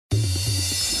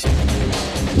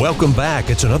Welcome back.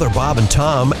 It's another Bob and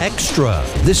Tom Extra.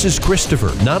 This is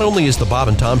Christopher. Not only is the Bob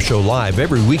and Tom Show live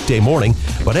every weekday morning,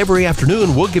 but every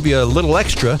afternoon we'll give you a little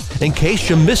extra in case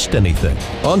you missed anything.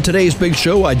 On today's big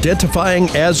show, identifying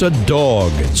as a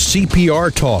dog,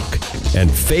 CPR talk, and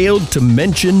failed to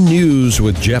mention news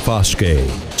with Jeff Oskey.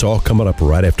 It's all coming up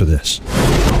right after this.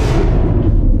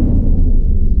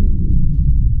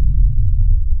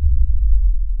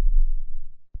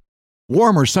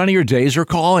 Warmer, sunnier days are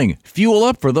calling. Fuel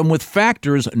up for them with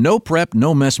Factor's no prep,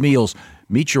 no mess meals.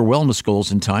 Meet your wellness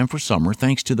goals in time for summer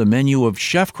thanks to the menu of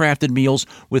chef-crafted meals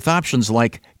with options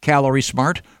like Calorie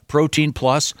Smart, Protein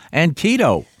Plus, and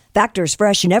Keto. Factor's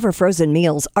fresh, never-frozen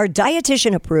meals are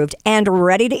dietitian approved and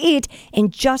ready to eat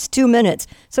in just 2 minutes.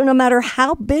 So no matter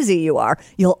how busy you are,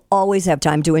 you'll always have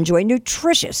time to enjoy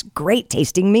nutritious,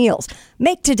 great-tasting meals.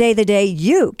 Make today the day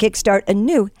you kickstart a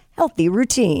new healthy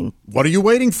routine. What are you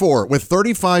waiting for? With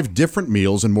 35 different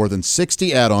meals and more than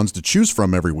 60 add-ons to choose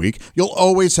from every week, you'll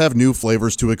always have new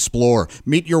flavors to explore.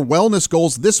 Meet your wellness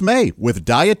goals this May with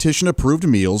dietitian-approved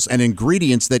meals and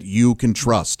ingredients that you can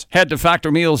trust. Head to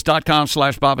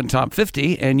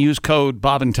factormeals.com/BobandTom50 and use code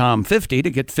BobandTom50 to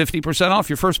get 50% off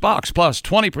your first box plus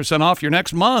 20% off your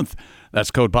next month. That's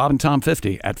code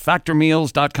BobandTom50 at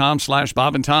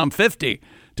factormeals.com/BobandTom50.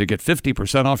 to get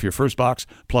 50% off your first box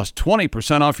plus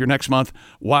 20% off your next month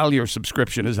while your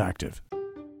subscription is active.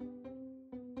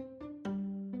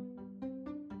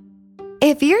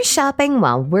 If you're shopping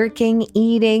while working,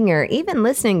 eating, or even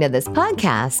listening to this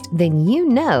podcast, then you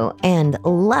know and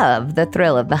love the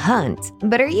thrill of the hunt.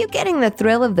 But are you getting the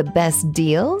thrill of the best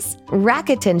deals?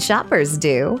 Rakuten shoppers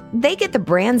do. They get the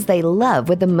brands they love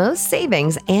with the most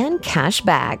savings and cash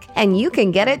back. And you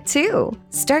can get it too.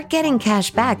 Start getting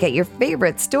cash back at your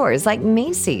favorite stores like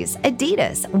Macy's,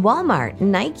 Adidas, Walmart,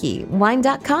 Nike,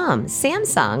 Wine.com,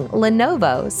 Samsung,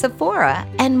 Lenovo, Sephora,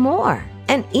 and more.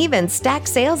 And even stack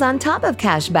sales on top of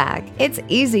cash back. It's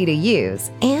easy to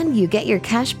use, and you get your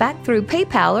cash back through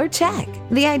PayPal or check.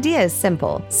 The idea is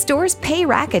simple. Stores pay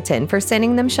Rakuten for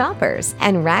sending them shoppers,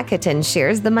 and Rakuten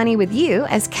shares the money with you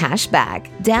as cash back.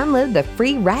 Download the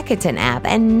free Rakuten app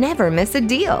and never miss a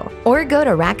deal. Or go to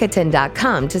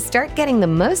Rakuten.com to start getting the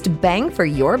most bang for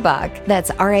your buck.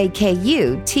 That's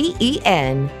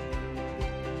RAKUTEN.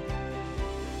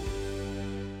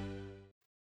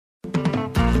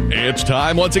 It's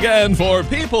time once again for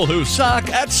People Who Suck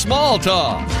at Small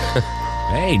Talk.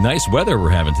 Hey, nice weather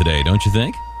we're having today, don't you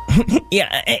think?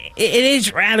 Yeah, it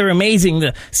is rather amazing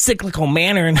the cyclical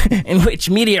manner in which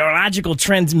meteorological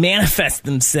trends manifest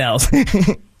themselves.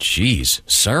 Jeez,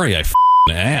 sorry I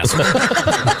asked.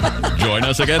 Join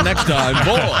us again next time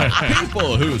for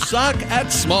People Who Suck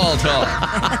at Small Talk.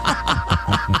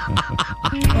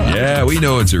 Yeah, we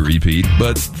know it's a repeat,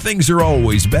 but things are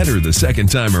always better the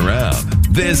second time around.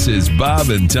 This is Bob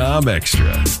and Tom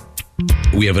Extra.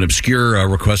 We have an obscure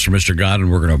request from Mr. Godwin.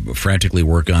 We're going to frantically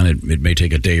work on it. It may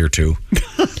take a day or two.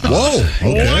 Whoa!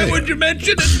 Okay. Why would you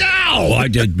mention it now? Well, I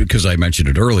did because I mentioned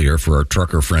it earlier for our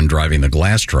trucker friend driving the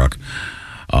glass truck.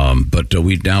 But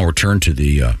we now return to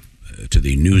the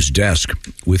news desk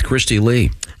with Christy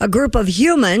Lee. A group of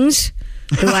humans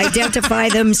who identify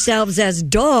themselves as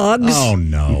dogs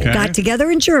got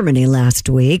together in Germany last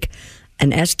week.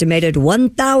 An estimated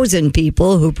 1,000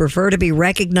 people who prefer to be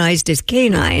recognized as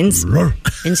canines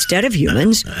instead of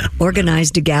humans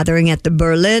organized a gathering at the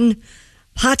Berlin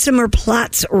Potsdamer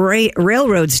Platz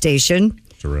railroad station.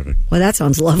 Terrific. Well, that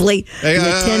sounds lovely. Hey, the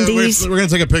attendees. We're going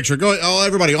to take a picture. Go,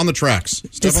 everybody on the tracks.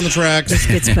 Step on the tracks. This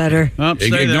gets better.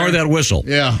 Ignore that whistle.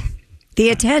 Yeah.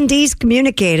 The attendees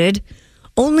communicated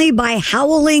only by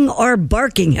howling or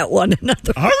barking at one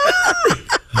another.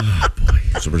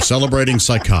 So we're celebrating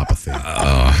psychopathy.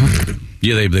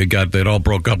 Yeah, they all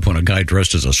broke up when a guy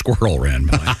dressed as a squirrel ran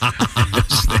by.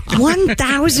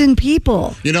 1,000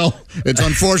 people. You know, it's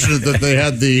unfortunate that they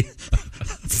had the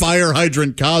fire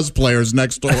hydrant cosplayers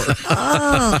next door.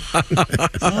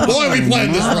 Boy, we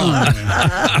planned this wrong.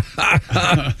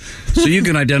 So you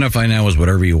can identify now as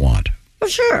whatever you want. Well,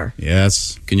 sure.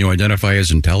 Yes. Can you identify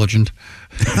as intelligent?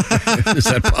 Is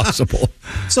that possible?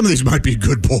 Some of these might be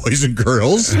good boys and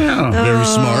girls. Yeah. Very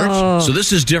smart. So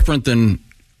this is different than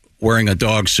wearing a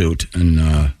dog suit,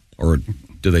 and or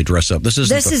do they dress up? This is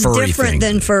different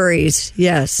than furries.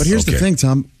 Yes. But here's the thing,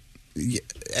 Tom.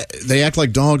 They act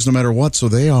like dogs no matter what, so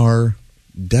they are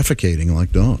defecating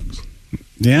like dogs.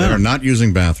 Yeah. They are not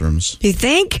using bathrooms. Do you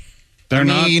think? They're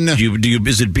not.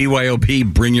 Is it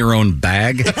BYOB? Bring your own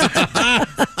bag.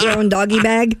 Your own doggy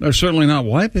bag. They're certainly not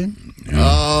wiping.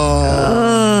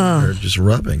 They're just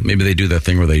rubbing. Maybe they do that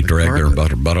thing where they drag their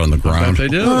butt on the ground. They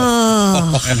do.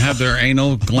 And have their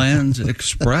anal glands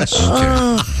expressed.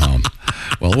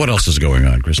 Well, what else is going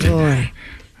on, Christy? Boy.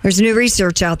 There's new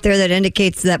research out there that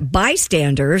indicates that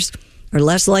bystanders are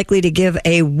less likely to give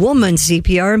a woman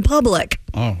CPR in public.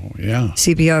 Oh, yeah.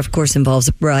 CPR, of course, involves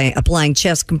applying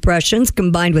chest compressions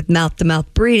combined with mouth-to-mouth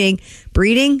breathing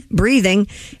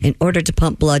in order to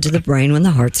pump blood to the brain when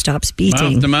the heart stops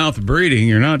beating. Mouth-to-mouth breathing,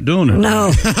 you're not doing it.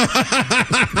 No.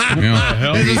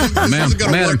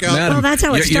 Madam, well, that's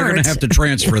how it starts. You're going to have to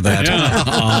transfer that.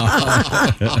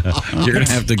 You're going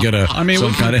to have to get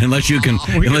some kind of, unless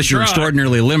you're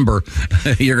extraordinarily limber,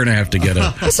 you're going to have to get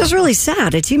a. This is really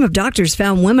sad. A team of doctors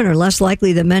found women are less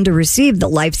likely than men to receive the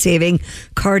life-saving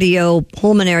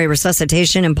cardiopulmonary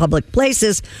resuscitation in public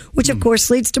places, which of course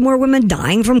leads to more women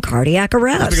dying from cardiac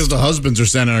arrest. That's because the husbands are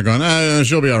standing there going,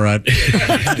 she'll be all right.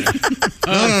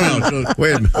 No.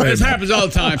 Wait a minute. This happens all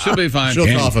the time. She'll be fine.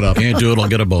 She'll cough it up. Can't do it. I'll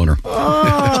get a boner.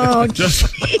 Oh,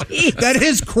 that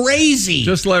is crazy.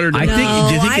 Just let her do it.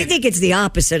 I think it's the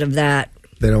opposite of that.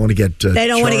 They don't want to get they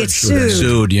don't want to get sued.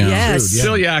 Sued, yeah. Yes.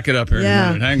 She'll yak it up here in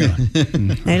a minute. Hang on.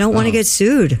 They don't want to get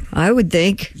sued, I would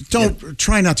think.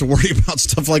 Try not to worry about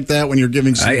stuff like that when you're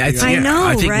giving CPR. I know,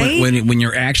 I think right? when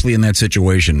you're actually in that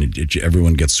situation,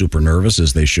 everyone gets super nervous,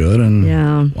 as they should.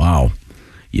 And wow.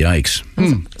 Yikes.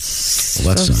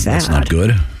 Well, that's not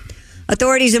good.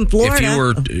 Authorities in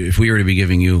Florida. If we were to be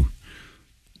giving you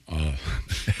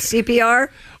CPR,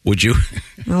 would you?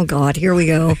 Oh, God, here we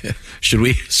go. Should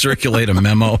we circulate a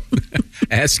memo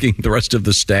asking the rest of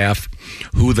the staff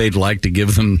who they'd like to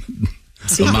give them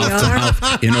CPR?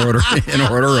 Mouth-to-mouth in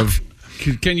order of...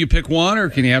 Can you pick one,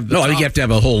 or can you have the I think you have to have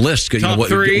a whole list. Top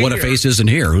three, what if Ace isn't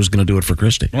here? Who's going to do it for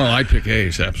Christy? Well, I'd pick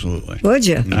Ace, absolutely. Would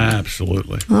you?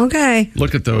 Absolutely. Okay.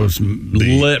 Look at those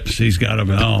lips he's got.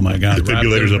 Oh, my God. The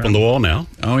defibrillators up on the wall now.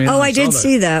 Oh, yeah. I did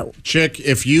see that. Chick,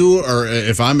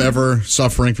 if I'm ever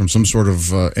suffering from some sort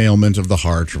of ailment of the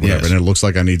heart or whatever, and it looks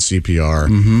like I need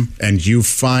CPR, and you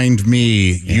find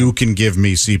me, you can give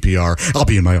me CPR. I'll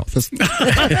be in my office.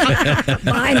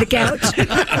 Behind the couch.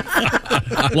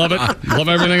 Love it. Love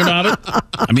everything about it.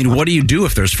 I mean, what do you do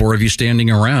if there's four of you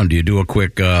standing around? Do you do a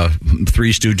quick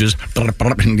Three Stooges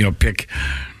and pick?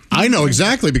 I know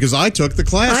exactly because I took the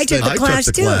class. I took the class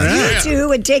too. If you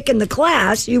two had taken the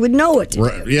class, you would know it.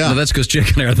 Right, yeah. No, that's because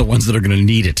Chick and I are the ones that are going to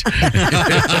need it.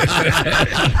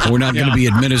 We're not going to be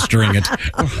administering it.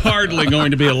 We're hardly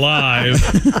going to be alive.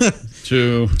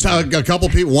 A couple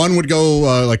people. One would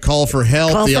go call for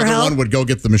help. The other one would go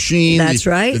get the machine. That's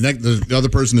right. The other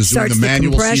person is Starts doing the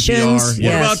manual CPR.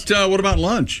 Yes. What about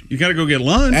lunch? You got to go get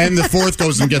lunch. And the fourth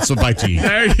goes and gets a bite to eat.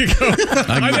 There you go.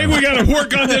 I think we got to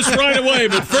work on this right away.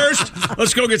 But first,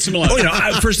 let's go get some lunch.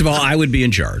 First of all, I would be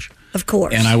in charge. Of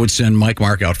course. And I would send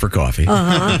Mark out for coffee.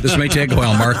 This may take a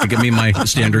while, Mark, to give me my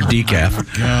standard decaf.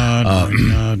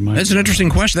 That's an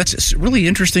interesting question. That's a really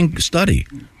interesting study.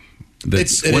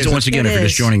 Once again, if you're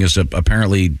just joining us,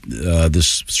 apparently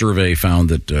this survey found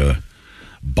that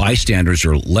bystanders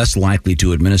are less likely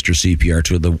to administer CPR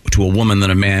to a woman than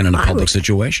a man in a public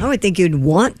situation. I would think you'd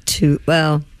want to.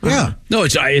 Well, yeah. No,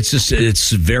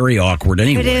 it's very awkward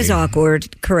anyway. It is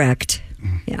awkward. Correct.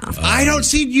 Yeah. I don't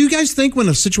see. You guys think when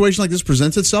a situation like this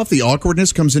presents itself, the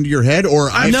awkwardness comes into your head, or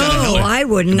I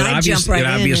wouldn't. I'd jump right in.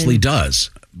 It obviously does.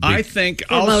 I think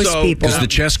for most people, because the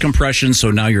chest compression.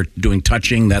 So now you're doing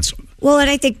touching. That's and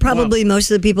I think probably most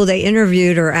of the people they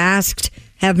interviewed or asked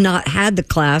have not had the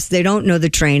class. They don't know the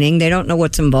training. They don't know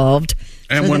what's involved.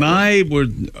 And when I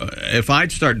would, if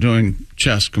I'd start doing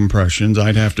chest compressions,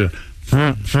 I'd have to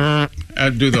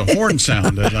I'd do the horn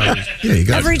sound.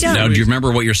 Every time. Now, do you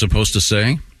remember what you're supposed to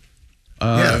say?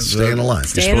 Staying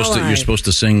Alive. You're supposed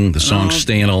to sing the song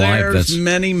 "Staying Alive." There's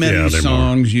many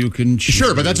songs you can choose.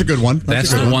 Sure, but that's a good one.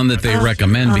 That's the one that they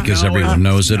recommend because everyone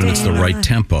knows it and it's the right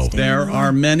tempo. There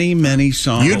are many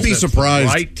songs. You'd be surprised.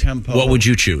 Right tempo. What would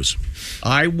you choose?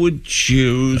 I would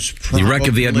choose probably The Wreck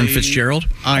of the Edmund Fitzgerald?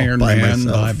 Iron Man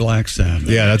by Black Sabbath.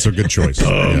 Yeah, that's a good choice. So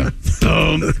are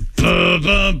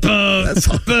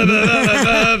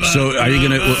you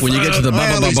going to, when you get to the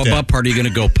ba part, are you going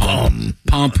to go pump,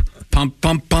 pump, pump,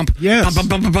 pump, pump? Yes. Pump,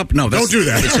 pump, pump, pump. No, don't do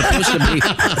that. It's supposed to be.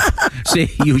 See,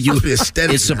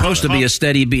 it's supposed to be a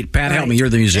steady beat. Pat, help me. You're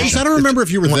the musician. Ace, I don't remember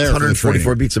if you were there.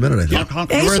 144 beats a minute, I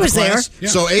think. Ace was there. Yeah.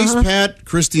 So Ace, Pat,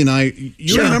 Christy, and I.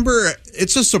 You remember?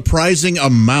 It's a surprising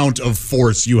amount of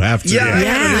force you have to. I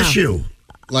had an issue.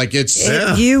 Like it's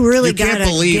you really can't gotta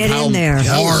believe get how in there.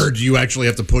 hard you actually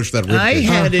have to push that rib I cage.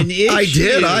 had an issue. I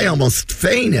did. I almost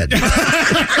fainted.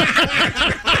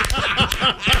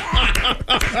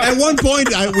 At one point,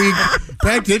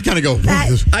 Pat did kind of go.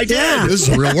 I did. This is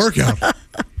a real workout.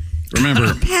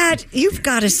 Remember, Pat, you've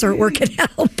got to start working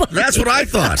out. That's what I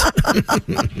thought.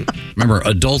 remember,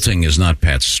 adulting is not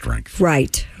Pat's strength.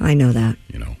 Right. I know that.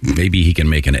 Maybe he can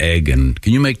make an egg, and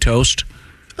can you make toast?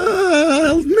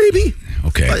 Maybe.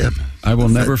 Okay. I will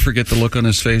never forget the look on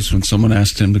his face when someone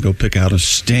asked him to go pick out a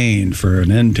stain for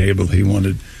an end table he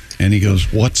wanted. And he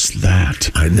goes, "What's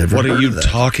that? I never. What heard are you of that.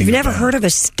 talking You've about?" never heard of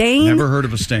a stain? Never heard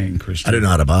of a stain, Christian. I didn't know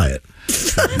how to buy it.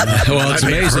 Well, it's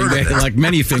amazing. Like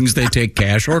many things, they take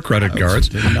cash or credit cards.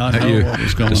 Did not know what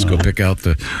was going just on. go pick out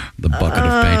the bucket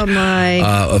of paint. Oh, my.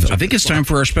 I think it's time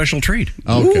for our special treat.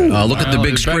 Okay. Look at the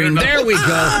big screen. There we go.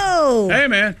 Oh. Hey,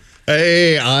 man.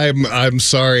 Hey, I'm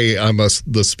sorry. I'm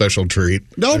the special treat.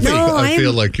 Don't be. I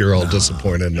feel like you're all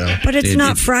disappointed now. But it's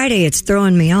not Friday. It's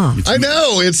throwing me off. I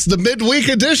know. It's the midweek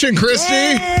edition, Christy.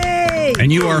 Yay!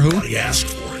 And you are who? Nobody asked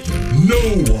for it. No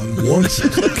one wants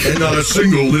it. And not a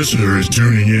single listener is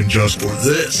tuning in just for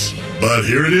this. But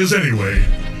here it is anyway.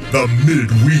 The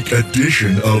midweek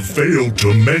edition of Failed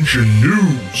to Mention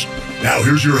News. Now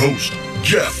here's your host,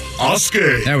 Jeff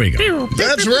Oskey. There we go.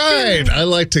 That's right. I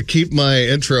like to keep my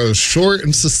intros short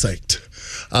and succinct.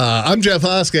 I'm Jeff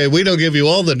Oskey. We don't give you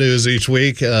all the news each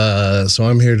week, so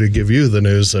I'm here to give you the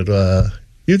news that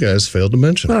you guys failed to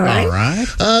mention. All right.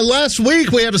 Last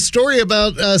week, we had a story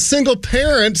about single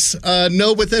parents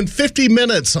know within 50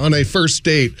 minutes on a first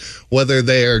date whether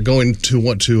they are going to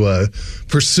want to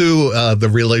pursue the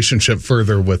relationship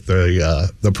further with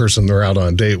the person they're out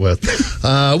on a date with.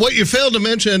 What you failed to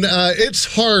mention,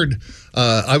 it's hard.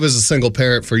 I was a single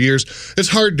parent for years. It's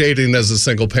hard dating as a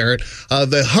single parent.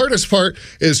 The hardest part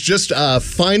is just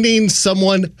finding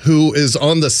someone who is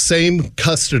on the same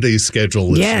custody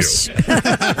schedule as you.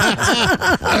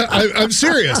 I'm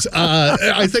serious.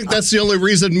 I think that's the only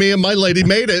reason me and my lady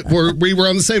made it. We were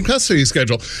on the same custody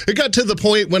schedule. It got to the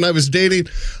point when I was dating,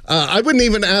 I wouldn't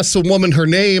even ask the woman her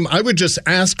name. I would just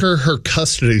ask her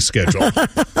custody schedule.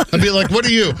 I'd be like, "What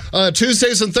are you?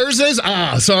 Tuesdays and Thursdays?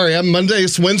 Sorry, I'm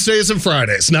Mondays, Wednesdays, and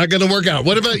Fridays. Not going to work out.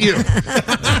 What about you?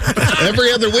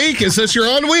 Every other week? Is this your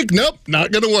on week? Nope,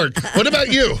 not going to work. What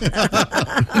about you?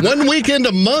 1 weekend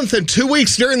a month and 2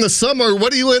 weeks during the summer.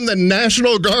 What are you in the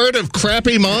National Guard of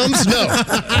crappy moms?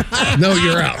 No,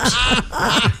 you're out."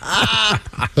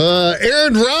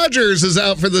 Aaron Rodgers is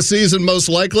out for the season, most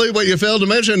likely. What you failed to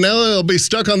mention, now he'll be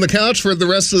stuck on the couch for the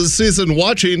rest of the season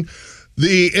watching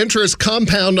the interest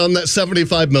compound on that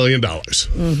 $75 million.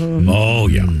 Mm-hmm. Oh,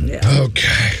 yeah.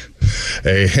 Okay.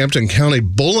 A Hampton County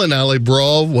bowling alley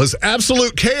brawl was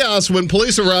absolute chaos when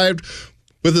police arrived,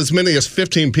 with as many as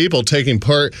 15 people taking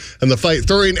part in the fight,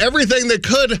 throwing everything they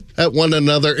could at one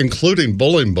another, including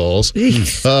bowling balls.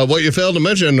 What you failed to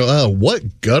mention,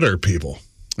 what gutter people?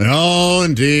 Oh,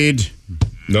 indeed.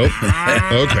 Nope.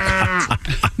 Okay.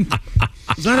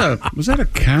 Was that a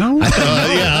cow?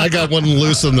 Yeah, I got one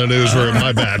loose in the newsroom.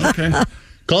 My bad. Okay.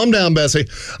 Calm down, Bessie.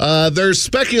 There's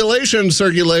speculation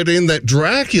circulating that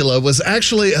Dracula was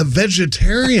actually a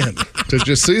vegetarian. Did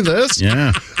you see this?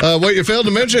 Yeah. What you failed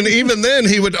to mention, even then,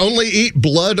 he would only eat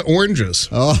blood oranges.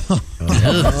 Oh.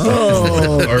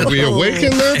 Are we awake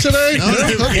in there today?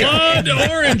 Blood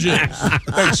oranges.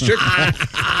 Thanks, Chick.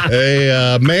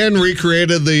 A man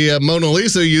recreated the Mona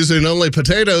Lisa using only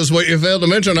potatoes. What you failed to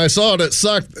mention, I saw it. It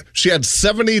sucked. She had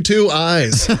 72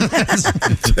 eyes.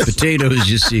 Potatoes,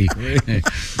 you see.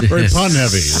 Very pun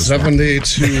heavy.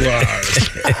 72 eyes.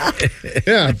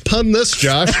 Yeah, pun this,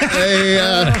 Josh.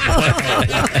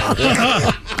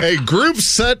 A group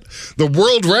set the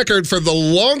world record for the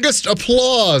longest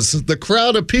applause. The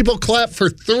crowd of people clapped for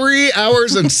 3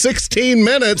 hours and 16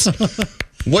 minutes.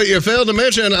 What you failed to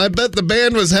mention, I bet the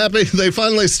band was happy they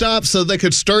finally stopped so they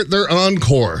could start their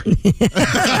encore.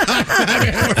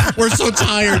 We're so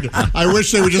tired. I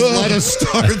wish they would just let us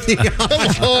start the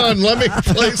Come on, let me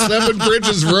play Seven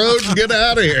Bridges Road and get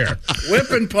out of here. Whip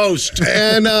and post.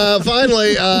 And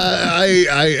finally,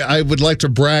 I would like to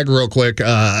brag real quick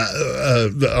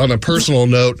on a personal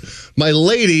note. My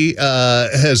lady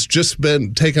has just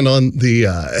been taken on the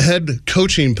head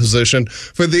coaching position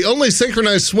for the only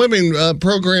synchronized swimming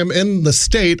program in the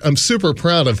state. I'm super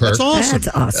proud of her. That's awesome.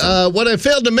 That's awesome. What I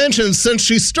failed to mention, since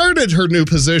she started her new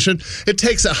position, it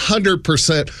takes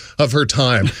 100% of her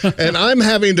time. And I'm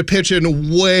having to pitch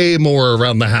in way more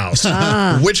around the house,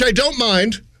 which I don't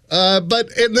mind. And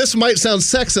this might sound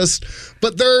sexist,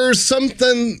 but there's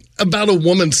something about a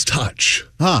woman's touch.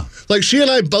 Like, she and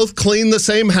I both clean the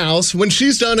same house. When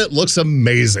she's done, it looks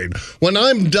amazing. When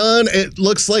I'm done, it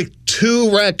looks like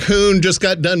 2 raccoons just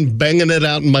got done banging it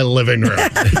out in my living room.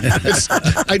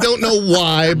 I don't know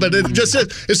why, but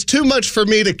it's too much for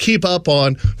me to keep up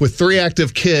on with 3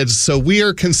 active kids, so we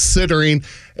are considering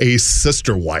a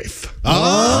sister wife.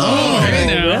 Hey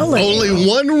now. Really? Only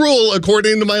one rule,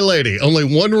 according to my lady. Only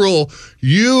one rule.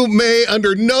 You may,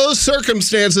 under no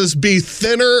circumstances, be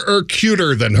thinner or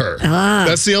cuter than her.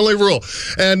 That's the only rule.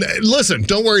 And listen,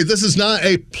 don't worry. This is not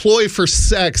a ploy for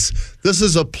sex. This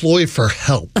is a ploy for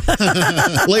help.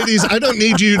 Ladies, I don't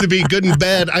need you to be good in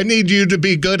bed. I need you to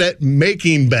be good at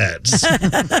making beds.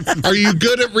 Are you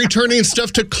good at returning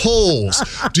stuff to Kohl's?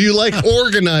 Do you like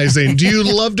organizing? Do you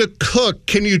love to cook?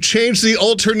 Can you change the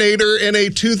alternator in a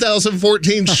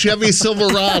 2014 Chevy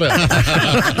Silverado?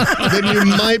 Then you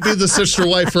might be the sister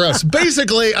wife for us.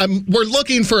 Basically, we're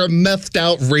looking for a methed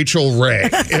out Rachel Ray.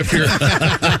 We've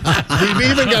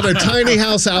even got a tiny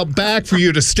house out back for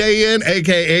you to stay in,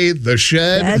 a.k.a. the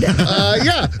shed.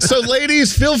 Yeah. So,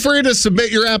 ladies, feel free to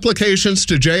submit your applications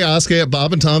to Jay Oskey at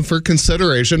Bob and Tom for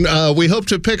consideration. We hope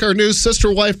to pick our new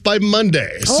sister wife by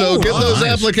Monday. So get those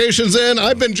applications in.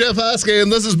 I've been Jeff Oskey, and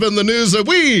this has been the news that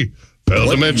we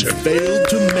failed to mention. Yeah,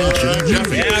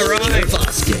 right.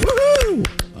 Woohoo!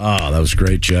 Oh, that was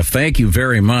great, Jeff. Thank you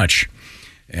very much.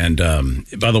 And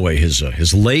by the way,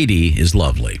 his lady is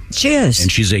lovely. She is. And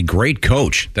she's a great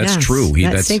coach. That's Yes. true.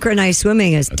 That synchronized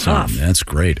swimming is tough. That's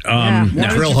great.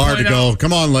 It's real hard to go.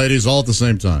 Come on, ladies, all at the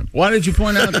same time. Why did you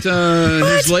point out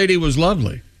his lady was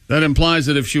lovely? That implies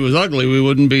that if she was ugly, we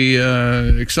wouldn't be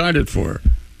excited for her.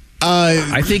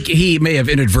 I think he may have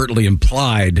inadvertently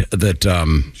implied that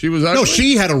she was ugly. No,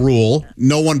 she had a rule: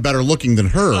 no one better looking than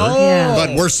her.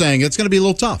 But we're saying it's going to be a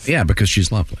little tough. Yeah, because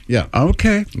she's lovely. Yeah.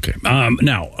 Okay.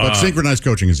 Now, but synchronized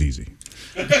coaching is easy.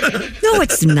 No,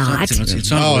 it's not.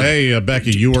 Hey,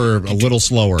 Becky, you were a little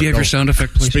slower. Do you have your sound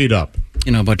effect, please? Speed up.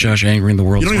 You know about Josh angering the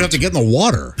world. You don't even have to get in the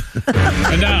water.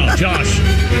 And now, Josh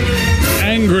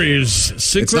Angry's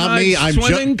It's not me. synchronized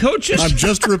swimming coaches. I'm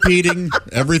just repeating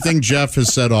everything Jeff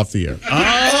has said off the air.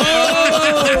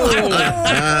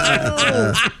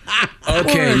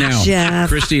 Okay, Poor now, Jeff.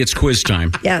 Christy, it's quiz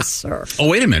time. Yes, sir. Oh,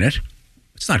 wait a minute.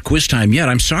 It's not quiz time yet.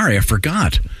 I'm sorry. I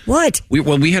forgot. What?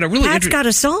 We had a really Pat's got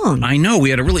a song. I know. We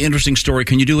had a really interesting story.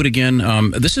 Can you do it again?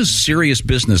 This is serious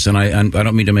business, and I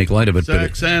don't mean to make light of it.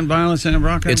 Sex and violence and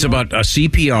rock and it's roll. about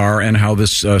CPR and how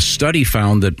this study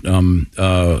found that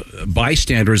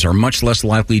bystanders are much less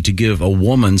likely to give a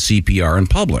woman CPR in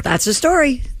public. That's a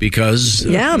story. Because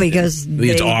because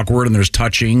it's awkward and there's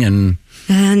touching and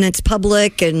it's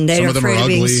public and they're afraid of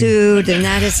being sued, and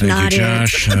that is not Thank you,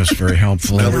 Josh. That was very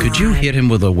helpful. Could you hit him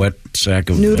with a wet sack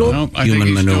of Noodle? I think human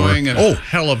he's manure? doing a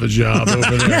hell of a job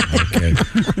over there. Okay.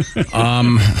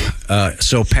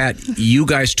 So, Pat, you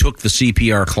guys took the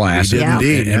CPR class. We did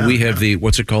indeed, And we have the,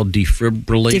 what's it called,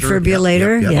 defibrillator?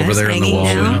 Defibrillator, Yep. yes, over there in the hanging wall.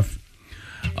 down.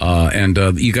 And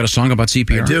you got a song about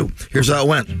CPR? I do. Here's how it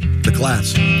went. The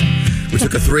class. We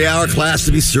took a 3-hour class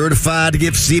to be certified to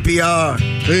give CPR.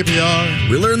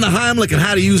 We learned the Heimlich and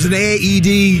how to use an AED.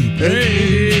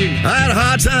 I had a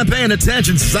hard time paying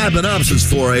attention since I've been up since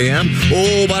 4 a.m.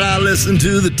 Oh, but I listened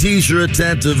to the teacher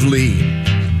attentively.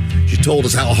 She told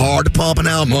us how hard to pump and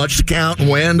how much to count and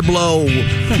when to blow.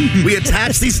 We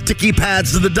attached these sticky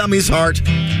pads to the dummy's heart.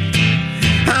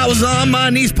 I was on my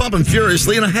knees pumping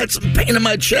furiously and I had some pain in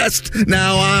my chest.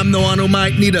 Now I'm the one who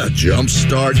might need a jump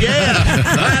start. Yeah,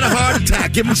 I had a heart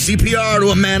attack giving CPR to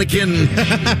a mannequin.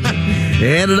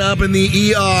 Ended up in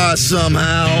the ER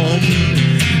somehow.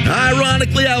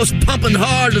 Ironically, I was pumping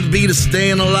hard to the beat of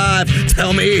Staying Alive.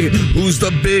 Tell me, who's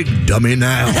the big dummy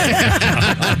now?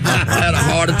 I had a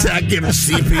heart attack giving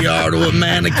CPR to a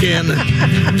mannequin.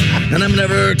 And I'm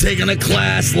never taking a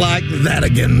class like that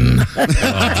again.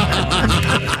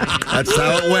 That's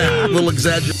how it went. A little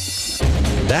exaggeration.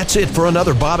 That's it for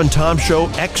another Bob and Tom Show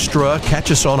Extra.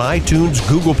 Catch us on iTunes,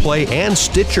 Google Play, and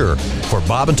Stitcher. For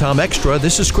Bob and Tom Extra,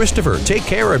 this is Christopher. Take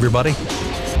care, everybody.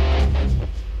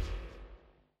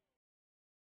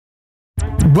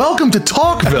 Welcome to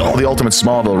Talkville, the ultimate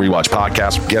Smallville rewatch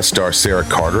podcast. Guest star Sarah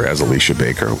Carter as Alicia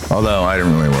Baker, although I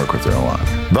didn't really work with her a lot.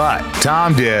 But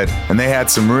Tom did, and they had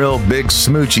some real big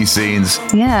smoochy scenes.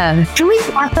 Yeah. Can we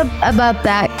talk about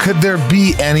that? Could there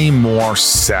be any more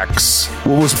sex?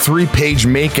 What was a 3-page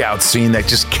makeout scene that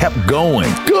just kept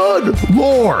going? Good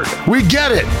Lord, we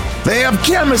get it. They have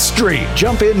chemistry.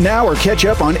 Jump in now or catch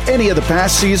up on any of the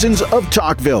past seasons of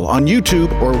Talkville on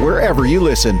YouTube or wherever you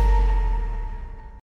listen.